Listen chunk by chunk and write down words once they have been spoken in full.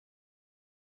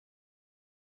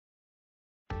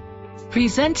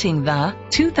Presenting the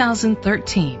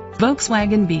 2013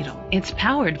 Volkswagen Beetle. It's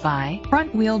powered by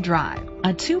front-wheel drive,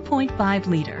 a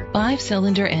 2.5-liter,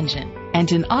 5-cylinder engine,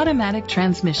 and an automatic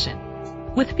transmission.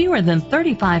 With fewer than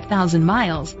 35,000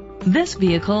 miles, this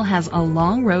vehicle has a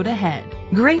long road ahead.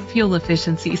 Great fuel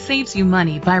efficiency saves you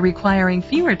money by requiring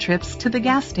fewer trips to the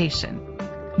gas station.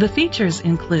 The features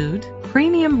include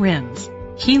premium rims,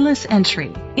 keyless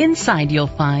entry. Inside you'll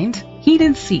find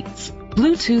heated seats,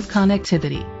 Bluetooth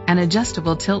connectivity, an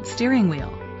adjustable tilt steering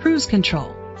wheel, cruise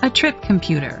control, a trip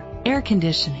computer, air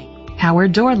conditioning, power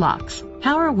door locks,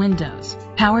 power windows,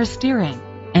 power steering,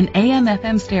 an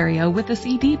AM/FM stereo with a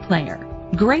CD player.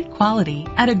 Great quality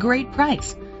at a great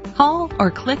price. Call or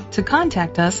click to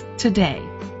contact us today.